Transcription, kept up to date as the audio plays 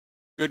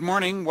Good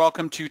morning.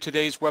 Welcome to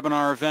today's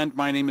webinar event.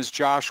 My name is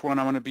Joshua and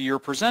I'm going to be your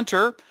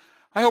presenter.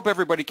 I hope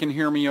everybody can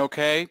hear me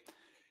okay.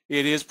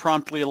 It is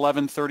promptly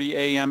 11:30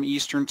 a.m.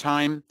 Eastern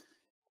Time,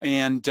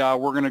 and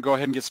we're going to go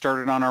ahead and get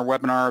started on our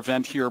webinar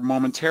event here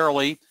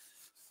momentarily.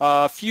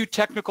 A few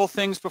technical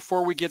things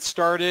before we get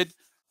started.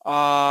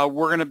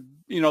 We're going to,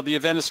 the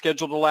event is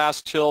scheduled to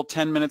last till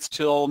 10 minutes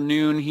till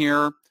noon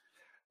here.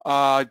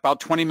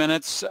 About 20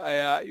 minutes.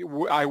 I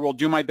will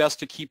do my best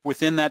to keep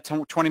within that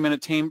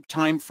 20-minute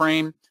time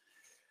frame,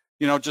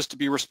 just to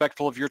be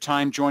respectful of your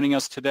time joining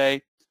us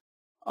today.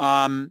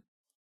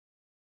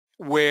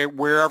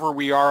 Wherever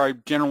we are, I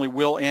generally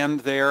will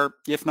end there,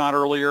 if not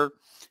earlier,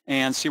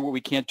 and see what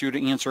we can't do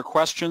to answer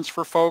questions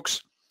for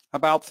folks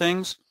about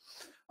things.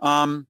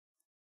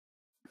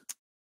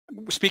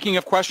 Speaking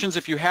of questions,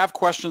 if you have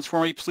questions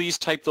for me, please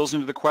type those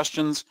into the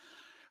questions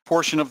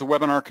portion of the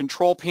webinar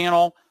control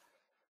panel.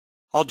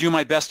 I'll do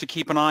my best to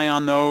keep an eye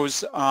on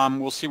those.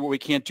 We'll see what we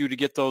can't do to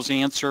get those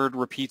answered,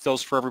 repeat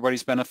those for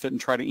everybody's benefit,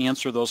 and try to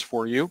answer those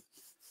for you.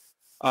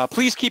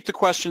 Please keep the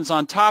questions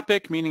on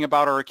topic, meaning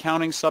about our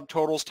accounting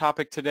subtotals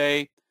topic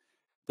today.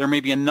 There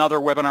may be another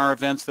webinar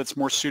event that's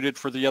more suited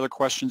for the other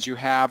questions you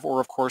have, or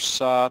of course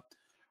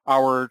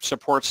our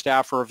support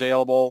staff are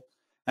available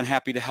and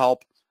happy to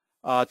help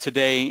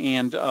today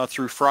and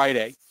through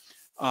Friday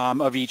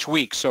of each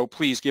week. So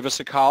please give us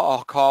a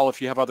call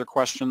if you have other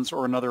questions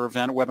or another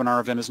webinar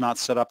event is not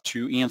set up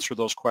to answer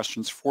those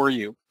questions for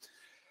you.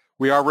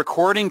 We are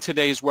recording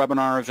today's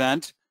webinar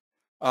event.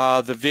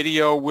 The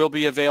video will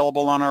be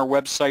available on our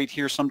website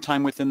here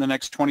sometime within the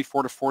next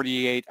 24 to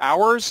 48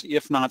 hours,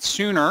 if not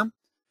sooner.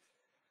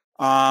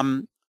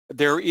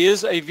 There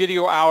is a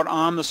video out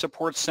on the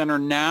Support Center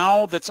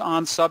now that's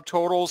on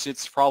subtotals.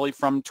 It's probably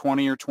from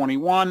 20 or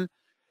 21.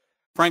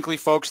 Frankly,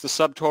 folks, the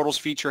subtotals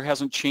feature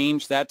hasn't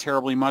changed that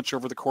terribly much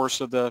over the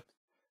course of the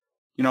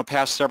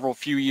past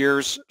few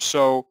years.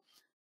 So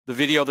the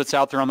video that's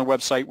out there on the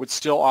website would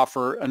still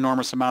offer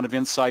enormous amount of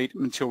insight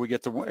until we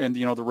get the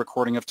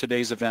recording of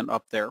today's event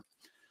up there.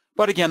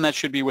 But again, that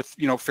should be with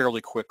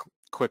fairly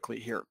quickly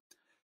here.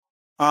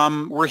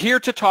 We're here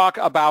to talk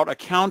about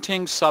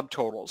accounting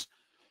subtotals.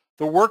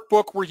 The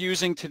workbook we're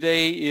using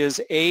today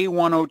is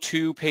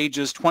A102,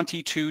 pages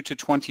 22 to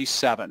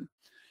 27.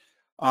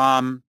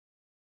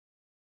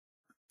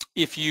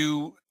 If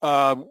you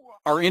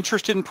are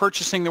interested in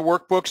purchasing the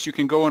workbooks, you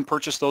can go and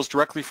purchase those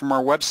directly from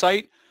our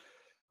website.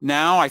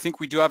 Now, I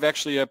think we do have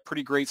actually a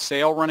pretty great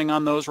sale running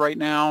on those right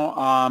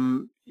now.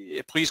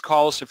 Please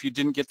call us if you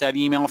didn't get that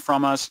email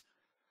from us,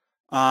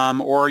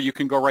 or you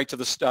can go right to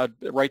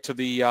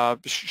the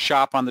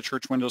shop on the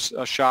Church Windows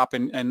shop,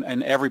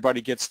 and everybody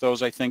gets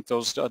those. I think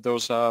those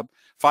 $5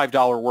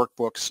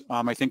 workbooks.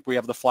 I think we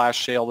have the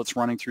flash sale that's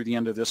running through the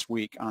end of this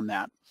week on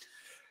that.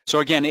 So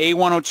again,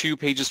 A102,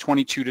 pages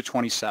 22 to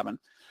 27.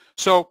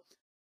 So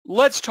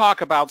let's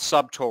talk about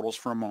subtotals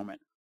for a moment.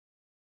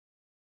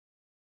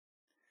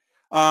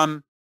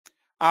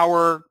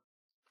 Our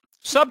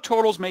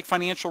subtotals make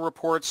financial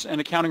reports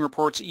and accounting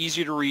reports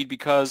easy to read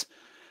because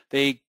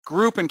they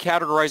group and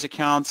categorize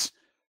accounts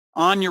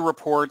on your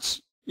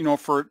reports,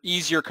 for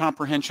easier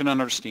comprehension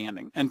and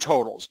understanding, and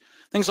totals.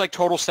 Things like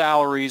total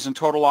salaries and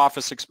total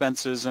office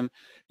expenses and,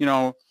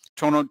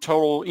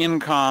 total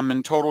income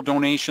and total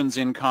donations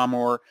income,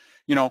 or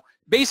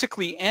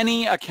basically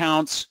any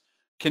accounts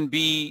can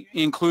be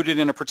included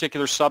in a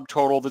particular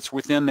subtotal that's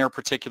within their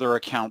particular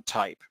account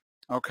type.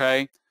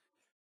 Okay,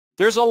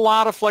 there's a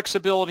lot of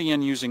flexibility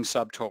in using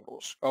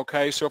subtotals.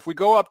 Okay, so if we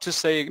go up to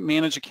say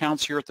manage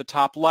accounts here at the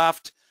top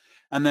left,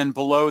 and then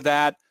below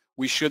that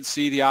we should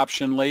see the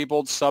option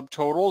labeled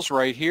subtotals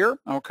right here.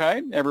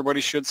 Okay, everybody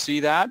should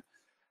see that.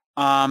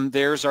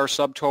 There's our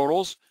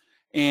subtotals.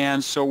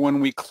 And so when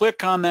we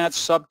click on that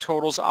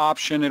subtotals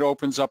option, it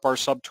opens up our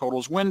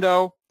subtotals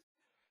window,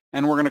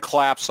 and we're going to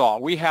collapse all.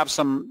 We have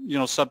some,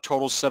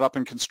 subtotals set up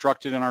and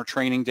constructed in our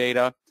training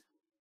data.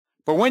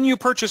 But when you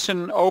purchase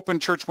and open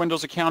Church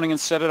Windows Accounting and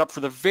set it up for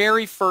the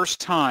very first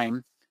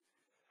time,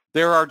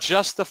 there are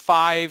just the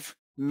 5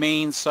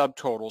 main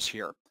subtotals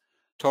here: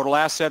 total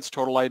assets,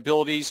 total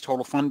liabilities,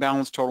 total fund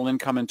balance, total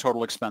income, and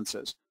total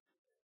expenses.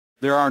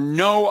 There are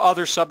no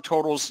other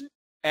subtotals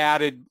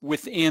added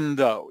within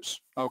those.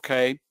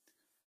 Okay,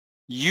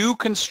 you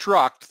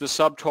construct the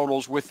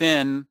subtotals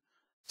within,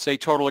 say,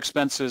 total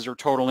expenses or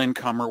total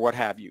income or what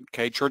have you.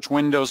 Okay, Church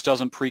Windows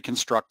doesn't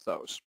pre-construct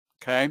those.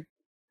 Okay,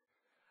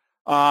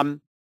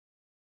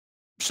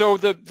 so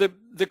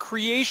the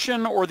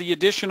creation or the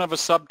addition of a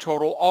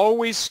subtotal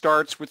always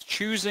starts with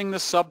choosing the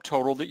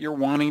subtotal that you're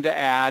wanting to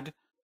add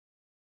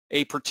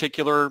a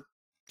particular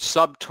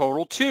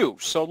subtotal to.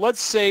 So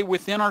let's say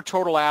within our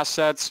total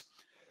assets,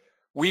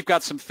 we've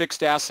got some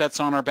fixed assets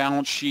on our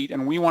balance sheet,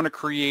 and we want to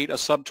create a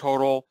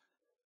subtotal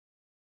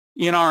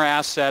in our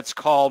assets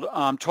called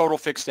total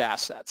fixed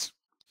assets.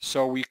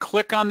 So we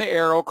click on the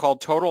arrow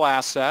called total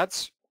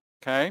assets,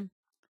 okay?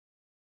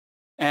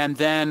 And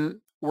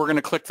then we're going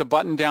to click the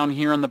button down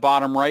here in the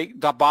bottom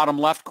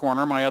left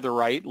corner, my other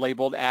right,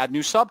 labeled add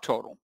new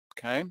subtotal,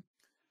 okay?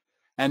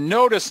 And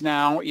notice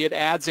now it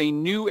adds a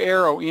new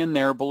arrow in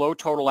there below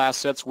total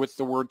assets with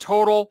the word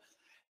total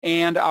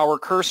and our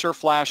cursor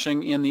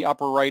flashing in the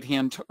upper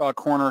right-hand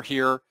corner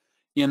here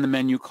in the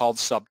menu called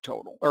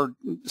subtotal, or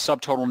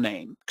subtotal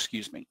name,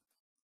 excuse me.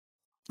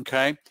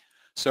 Okay,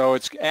 so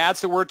it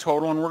adds the word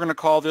total, and we're going to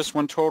call this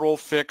one total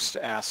fixed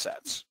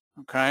assets.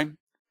 Okay.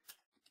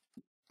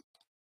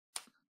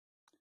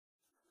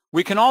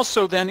 We can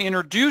also then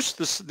introduce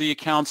the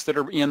accounts that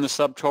are in the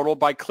subtotal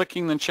by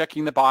clicking and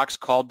checking the box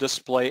called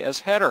Display as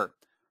Header.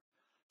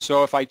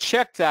 So if I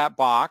check that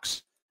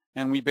box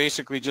and we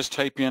basically just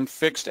type in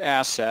fixed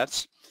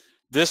assets,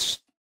 this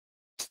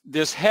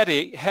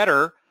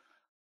header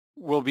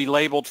will be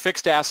labeled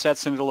fixed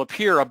assets and it'll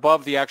appear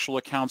above the actual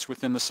accounts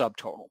within the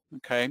subtotal.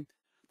 Okay,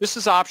 this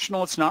is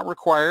optional, it's not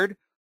required.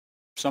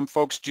 Some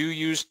folks do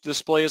use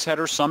Display as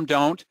Header, some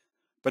don't.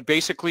 But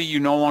basically, you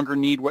no longer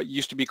need what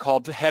used to be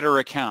called header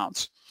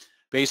accounts.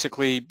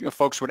 Basically,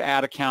 folks would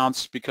add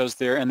accounts because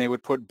they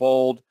would put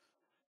bold,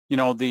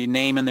 the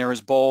name in there is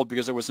bold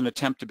because it was an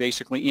attempt to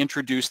basically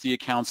introduce the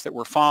accounts that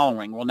we're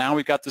following. Well, now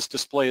we've got this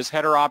display as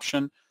header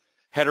option.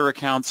 Header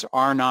accounts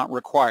are not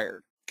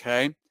required,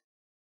 okay?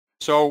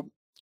 So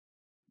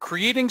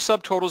creating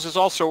subtotals is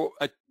also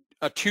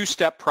a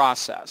two-step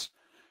process.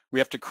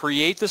 We have to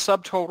create the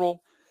subtotal,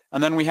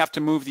 and then we have to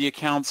move the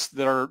accounts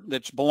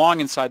that belong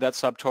inside that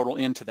subtotal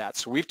into that.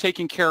 So we've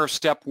taken care of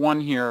step one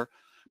here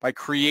by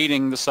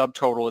creating the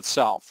subtotal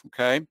itself,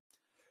 okay?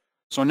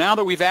 So now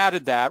that we've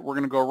added that, we're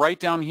going to go right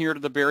down here to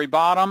the very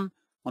bottom.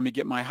 Let me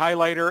get my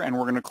highlighter, and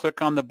we're going to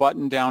click on the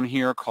button down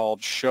here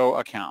called Show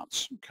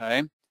Accounts,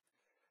 okay?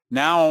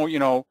 Now,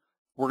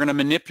 we're going to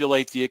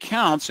manipulate the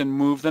accounts and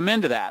move them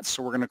into that.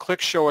 So we're going to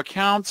click Show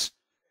Accounts.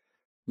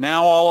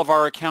 Now all of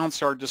our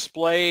accounts are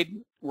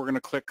displayed. We're going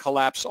to click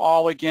Collapse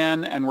All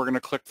again, and we're going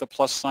to click the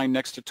plus sign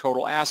next to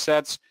Total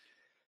Assets.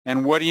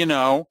 And what do you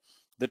know?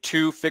 The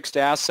two fixed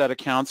asset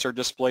accounts are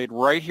displayed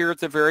right here at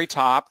the very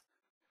top.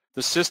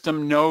 The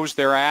system knows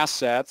their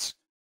assets,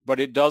 but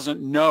it doesn't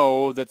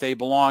know that they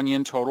belong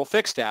in total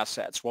fixed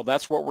assets. Well,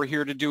 that's what we're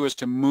here to do, is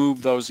to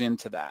move those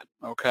into that,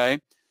 okay?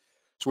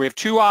 So we have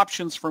two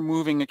options for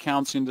moving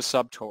accounts into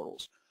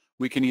subtotals.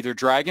 We can either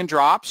drag and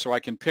drop, so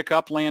I can pick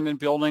up land and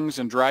buildings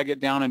and drag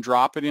it down and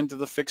drop it into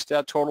the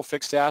total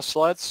fixed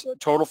assets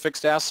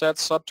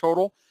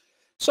subtotal.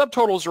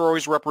 Subtotals are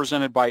always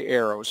represented by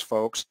arrows,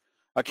 folks.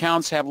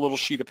 Accounts have a little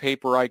sheet of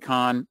paper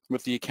icon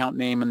with the account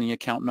name and the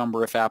account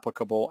number, if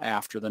applicable,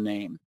 after the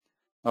name.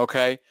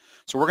 Okay,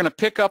 so we're going to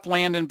pick up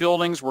land and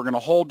buildings. We're going to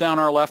hold down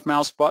our left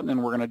mouse button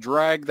and we're going to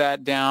drag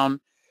that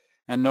down.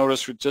 And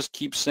notice it just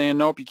keeps saying,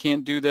 nope, you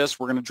can't do this.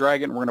 We're going to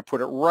drag it and we're going to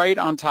put it right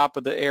on top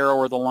of the arrow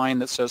or the line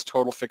that says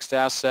total fixed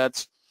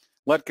assets.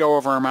 Let go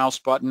of our mouse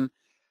button.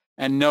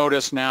 And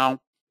notice now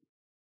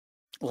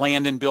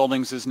land and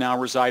buildings is now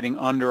residing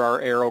under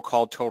our arrow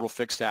called total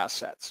fixed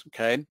assets.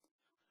 Okay,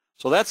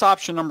 so that's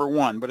option number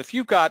one. But if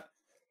you've got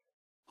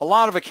a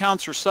lot of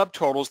accounts or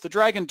subtotals, the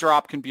drag and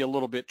drop can be a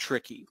little bit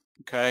tricky.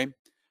 Okay,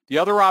 the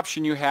other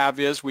option you have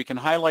is we can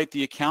highlight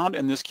the account,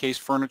 in this case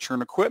furniture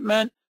and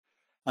equipment.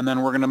 And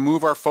then we're going to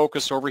move our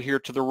focus over here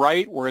to the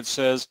right where it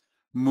says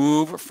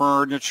Move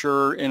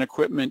Furniture and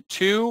Equipment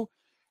to,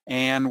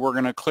 and we're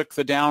going to click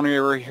the down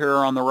arrow here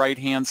on the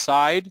right-hand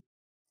side.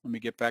 Let me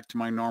get back to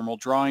my normal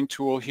drawing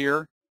tool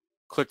here.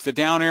 Click the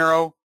down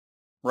arrow.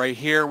 Right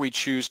here we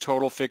choose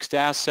Total Fixed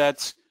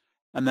Assets,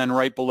 and then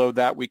right below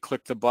that we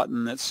click the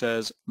button that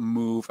says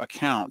Move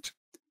Account.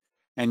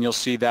 And you'll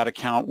see that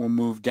account will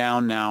move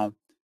down now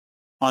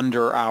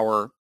under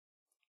our,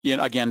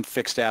 again,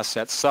 fixed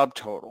asset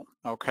subtotal,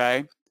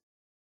 okay?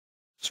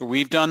 So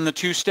we've done the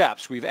two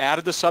steps. We've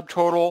added the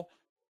subtotal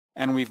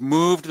and we've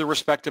moved the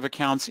respective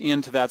accounts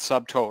into that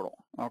subtotal,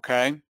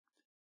 okay?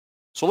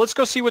 So let's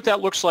go see what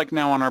that looks like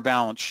now on our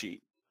balance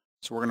sheet.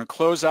 So we're going to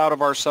close out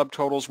of our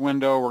subtotals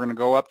window. We're going to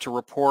go up to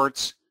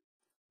Reports.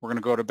 We're going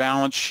to go to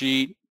Balance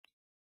Sheet.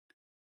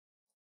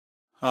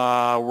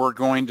 We're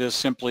going to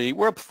simply,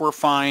 we're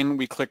fine.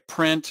 We click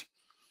Print.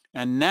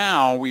 And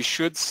now we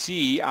should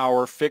see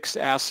our fixed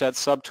asset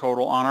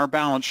subtotal on our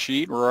balance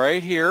sheet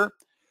right here.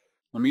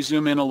 Let me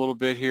zoom in a little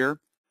bit here.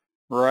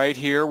 Right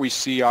here we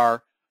see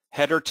our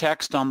header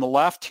text on the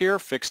left here,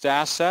 fixed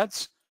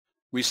assets.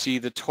 We see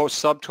the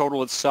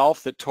subtotal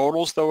itself that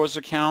totals those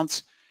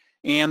accounts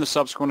and the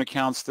subsequent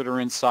accounts that are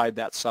inside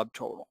that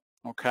subtotal.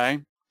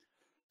 Okay?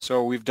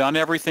 So we've done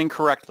everything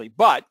correctly.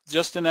 But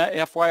just an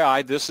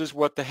FYI, this is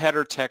what the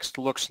header text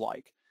looks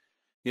like.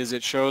 Is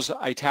it shows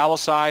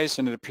italicized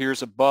and it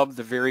appears above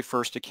the very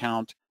first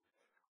account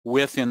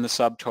within the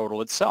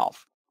subtotal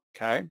itself.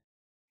 Okay.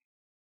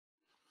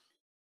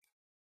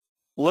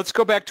 Let's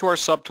go back to our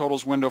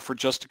subtotals window for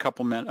just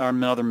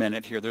another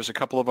minute here. There's a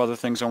couple of other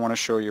things I want to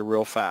show you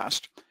real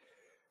fast.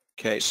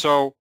 Okay,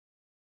 so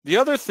the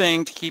other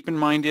thing to keep in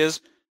mind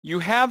is you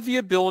have the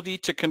ability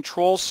to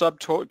control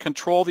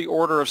the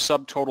order of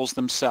subtotals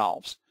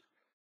themselves.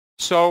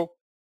 So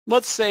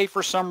let's say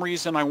for some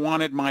reason I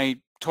wanted my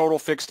total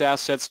fixed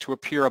assets to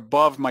appear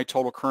above my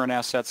total current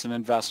assets and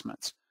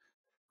investments.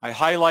 I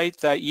highlight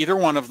that either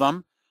one of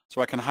them, So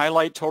I can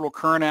highlight total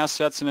current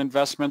assets and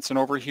investments, and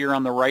over here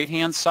on the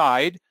right-hand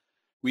side,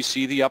 we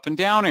see the up and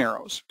down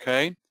arrows,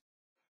 okay?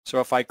 So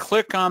if I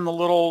click on the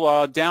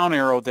little down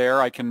arrow there,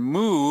 I can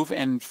move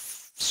and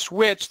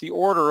switch the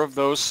order of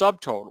those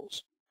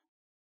subtotals.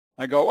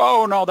 I go,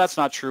 oh, no, that's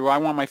not true. I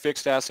want my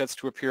fixed assets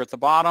to appear at the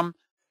bottom.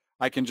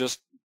 I can just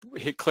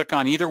click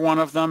on either one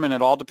of them, and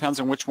it all depends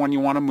on which one you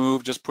want to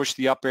move. Just push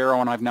the up arrow,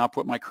 and I've now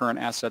put my current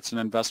assets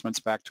and investments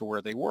back to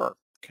where they were,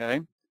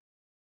 okay?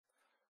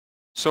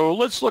 So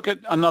let's look at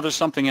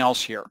something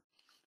else here.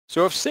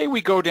 So if, say, we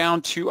go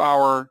down to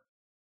our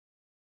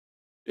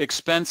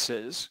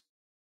expenses,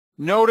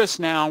 notice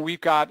now we've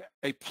got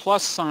a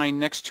plus sign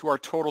next to our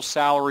total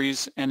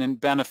salaries and in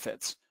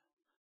benefits.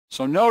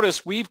 So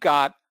notice we've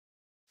got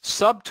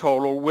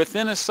subtotal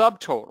within a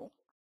subtotal,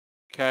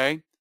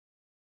 okay?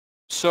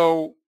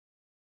 So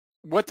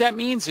what that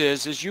means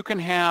is you can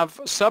have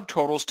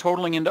subtotals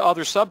totaling into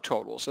other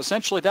subtotals.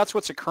 Essentially, that's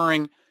what's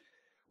occurring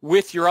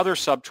with your other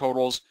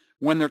subtotals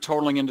when they're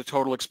totaling into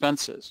total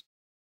expenses.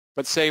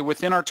 But say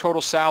within our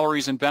total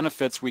salaries and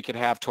benefits, we could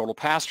have total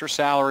pastor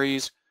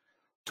salaries,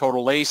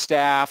 total lay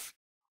staff,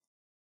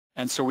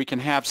 and so we can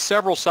have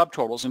several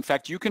subtotals. In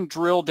fact, you can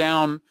drill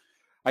down,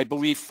 I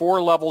believe,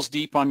 4 levels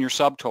deep on your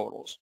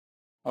subtotals,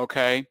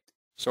 okay?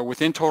 So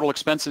within total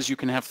expenses, you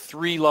can have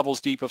 3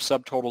 levels deep of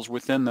subtotals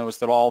within those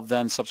that all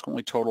then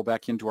subsequently total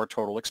back into our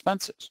total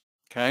expenses,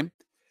 okay?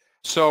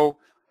 So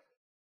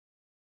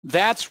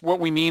that's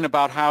what we mean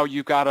about how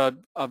you've got a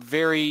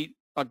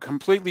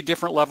completely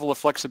different level of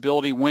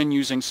flexibility when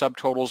using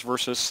subtotals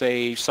versus,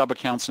 say,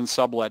 subaccounts and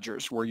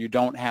subledgers, where you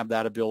don't have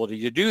that ability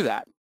to do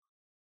that.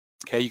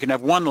 Okay, you can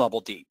have 1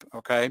 level deep,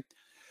 okay?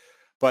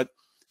 But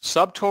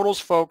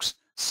subtotals, folks,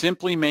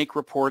 simply make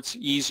reports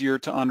easier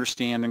to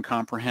understand and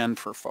comprehend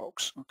for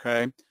folks,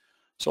 okay?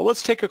 So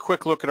let's take a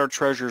quick look at our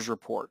treasurer's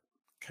report,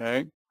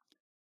 okay?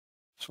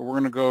 So we're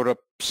going to go to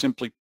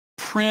simply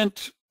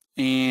print,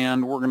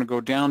 and we're going to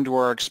go down to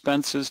our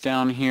expenses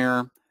down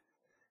here,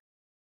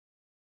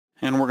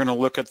 and we're going to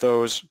look at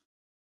those.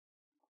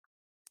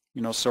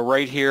 So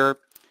right here,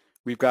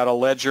 we've got a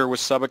ledger with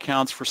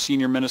subaccounts for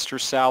senior minister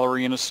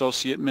salary and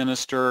associate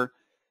minister,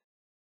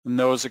 and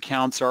those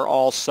accounts are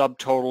all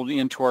subtotaled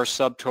into our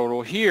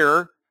subtotal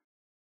here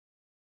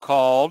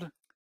called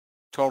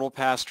total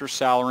pastor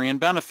salary and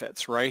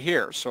benefits right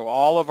here. So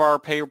all of our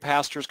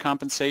pastor's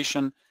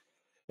compensation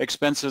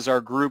expenses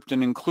are grouped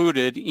and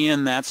included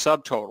in that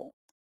subtotal,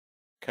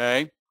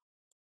 okay?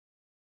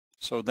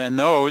 So then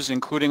those,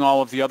 including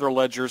all of the other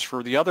ledgers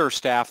for the other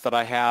staff that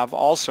I have,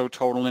 also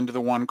total into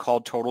the one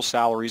called total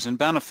salaries and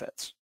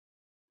benefits,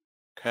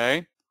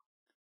 okay?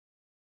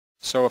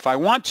 So if I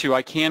want to,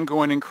 I can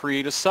go in and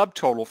create a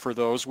subtotal for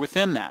those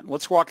within that.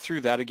 Let's walk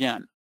through that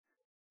again.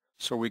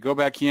 So we go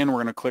back in,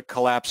 we're going to click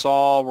Collapse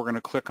All, we're going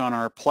to click on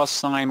our plus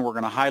sign, we're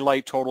going to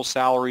highlight total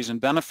salaries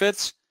and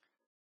benefits.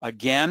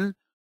 Again,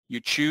 you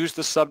choose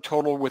the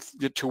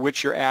subtotal to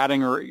which you're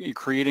adding or you're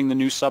creating the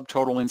new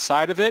subtotal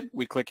inside of it.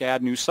 We click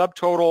Add New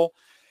Subtotal.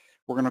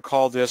 We're going to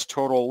call this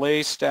Total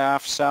Lay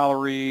Staff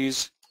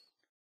Salaries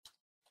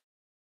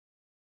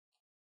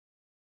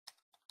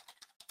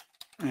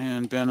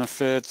and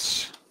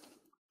Benefits.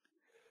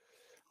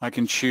 I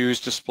can choose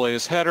Display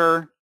as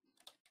Header.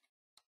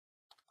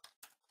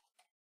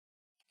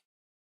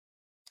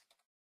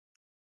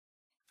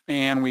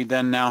 And we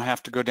then now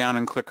have to go down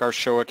and click our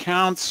Show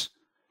Accounts.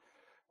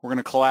 We're going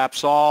to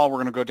collapse all. We're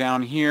going to go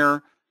down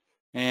here,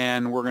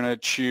 and we're going to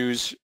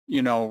choose,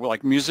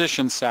 like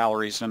musician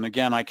salaries. And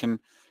again, I can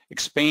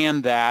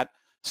expand that.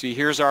 See,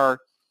 here's our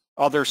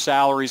other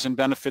salaries and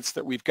benefits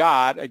that we've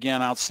got,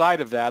 again,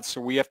 outside of that. So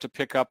we have to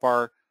pick up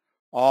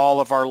all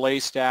of our lay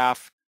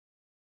staff,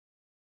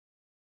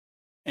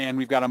 and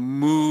we've got to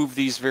move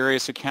these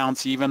various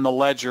accounts, even the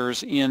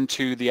ledgers,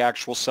 into the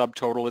actual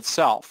subtotal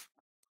itself.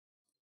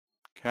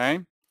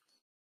 Okay?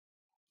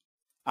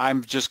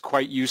 I'm just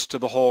quite used to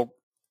the whole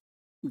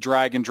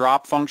drag and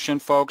drop function,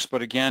 folks,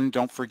 but again,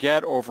 don't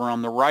forget, over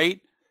on the right,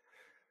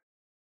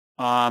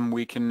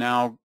 we can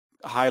now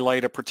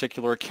highlight a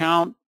particular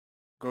account,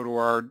 go to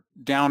our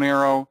down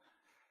arrow,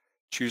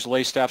 choose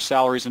lay staff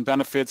salaries and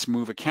benefits,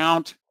 move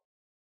account,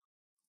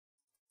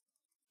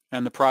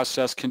 and the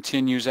process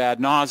continues ad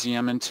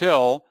nauseum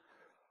until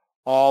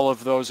all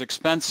of those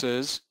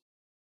expenses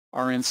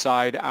are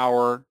inside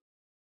our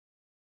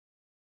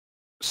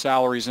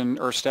salaries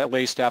or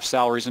lay staff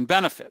salaries and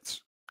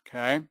benefits,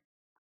 okay?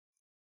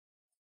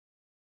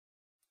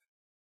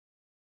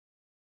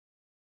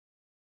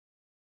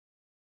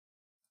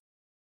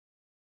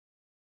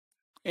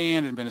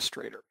 And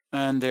administrator,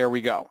 and there we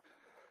go.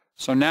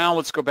 So now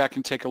let's go back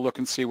and take a look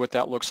and see what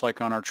that looks like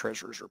on our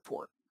treasurer's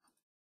report.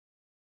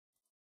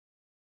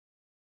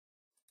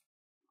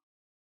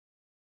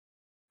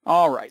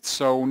 All right,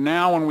 so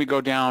now when we go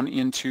down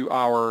into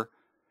our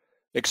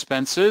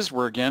expenses,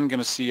 we're again going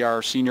to see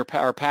our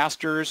our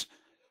pastors.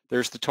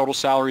 There's the total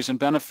salaries and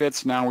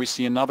benefits. Now we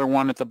see another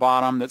one at the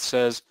bottom that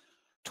says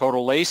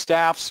total lay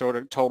staff, so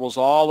it totals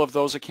all of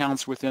those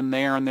accounts within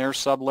there and their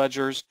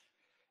subledgers,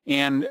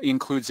 and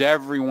includes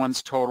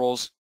everyone's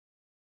totals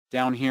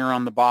down here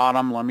on the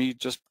bottom. Let me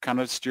just kind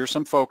of steer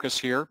some focus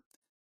here,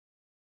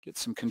 get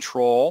some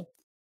control,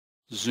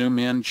 zoom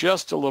in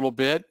just a little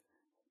bit.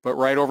 But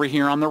right over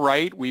here on the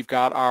right, we've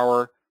got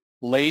our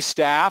lay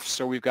staff.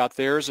 So we've got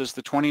theirs as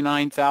the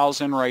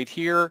 $29,000 right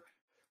here,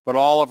 but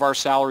all of our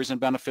salaries and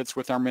benefits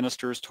with our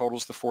ministers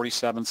totals the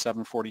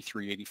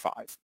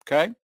 $47,743.85.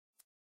 Okay?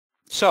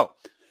 So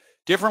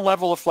different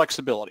level of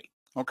flexibility.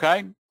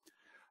 Okay?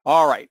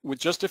 All right, with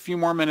just a few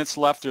more minutes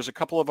left, there's a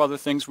couple of other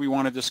things we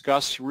want to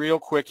discuss real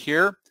quick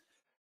here.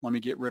 Let me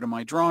get rid of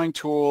my drawing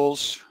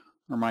tools,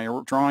 or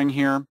my drawing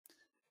here.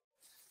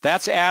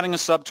 That's adding a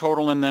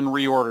subtotal and then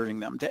reordering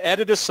them. To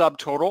edit a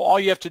subtotal, all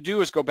you have to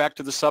do is go back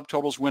to the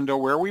subtotals window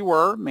where we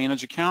were,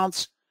 manage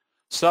accounts,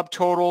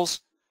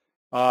 subtotals.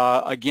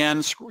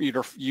 Again,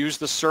 either use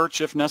the search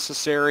if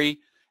necessary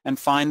and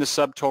find the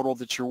subtotal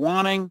that you're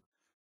wanting.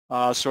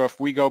 So if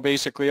we go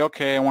basically,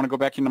 okay, I want to go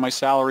back into my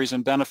salaries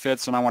and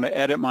benefits and I want to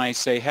edit my,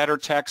 say, header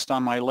text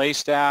on my lay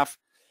staff.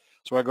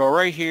 So I go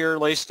right here,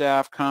 lay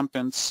staff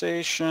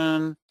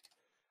compensation.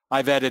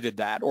 I've edited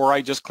that. Or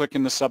I just click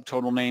in the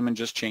subtotal name and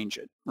just change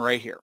it right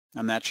here.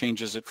 And that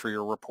changes it for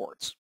your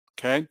reports.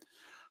 Okay?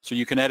 So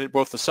you can edit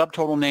both the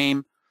subtotal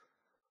name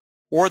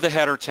or the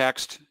header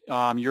text,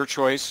 your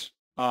choice,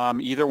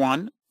 either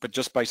one, but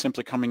just by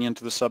simply coming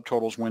into the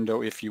subtotals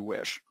window if you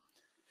wish.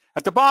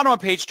 At the bottom of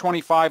page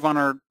 25 on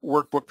our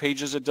workbook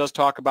pages, it does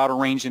talk about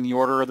arranging the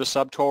order of the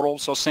subtotal.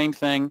 So same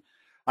thing,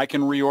 I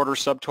can reorder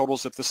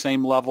subtotals at the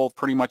same level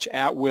pretty much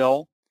at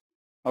will.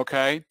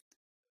 Okay?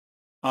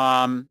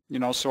 You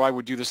know, so I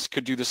would do this,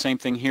 could do the same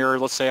thing here.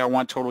 Let's say I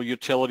want total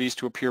utilities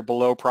to appear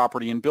below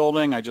property and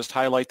building. I just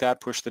highlight that,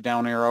 push the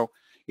down arrow.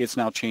 It's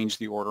now changed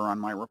the order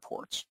on my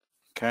reports.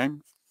 Okay?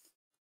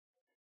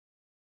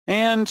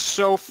 And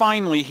so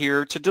finally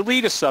here, to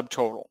delete a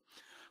subtotal.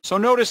 So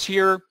notice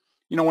here,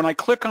 you know, when I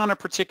click on a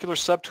particular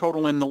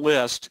subtotal in the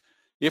list,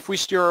 if we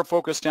steer our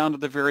focus down to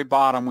the very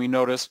bottom, we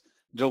notice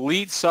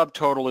delete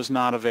subtotal is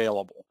not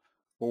available.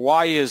 Well,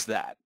 why is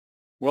that?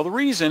 Well, the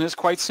reason is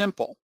quite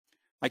simple.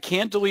 I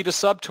can't delete a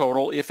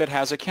subtotal if it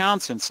has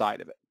accounts inside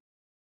of it.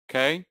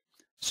 Okay?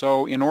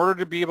 So in order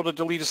to be able to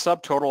delete a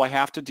subtotal, I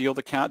have to deal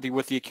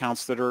with the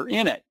accounts that are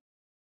in it.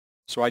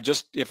 So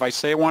if I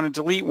say I want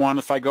to delete one,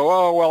 if I go,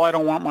 oh, well, I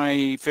don't want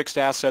my fixed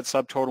asset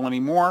subtotal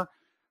anymore,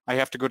 I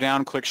have to go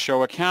down, click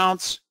Show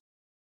Accounts,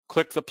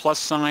 click the plus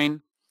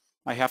sign.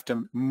 I have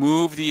to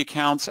move the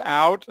accounts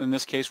out. In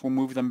this case, we'll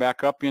move them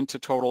back up into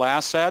total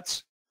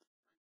assets,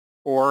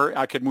 or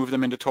I could move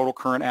them into total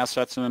current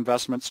assets and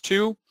investments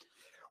too.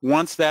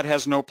 Once that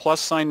has no plus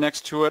sign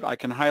next to it, I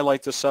can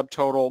highlight the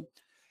subtotal,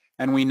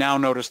 and we now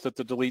notice that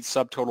the Delete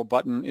Subtotal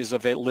button is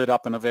lit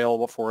up and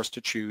available for us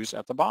to choose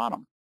at the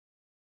bottom.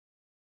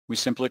 We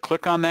simply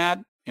click on that,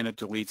 and it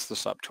deletes the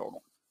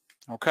subtotal.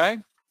 Okay?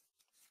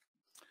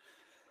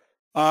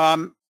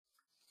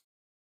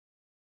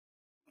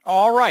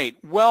 All right.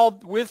 Well,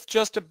 with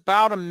just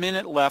about a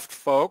minute left,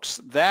 folks,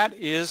 that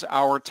is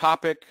our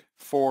topic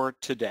for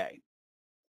today.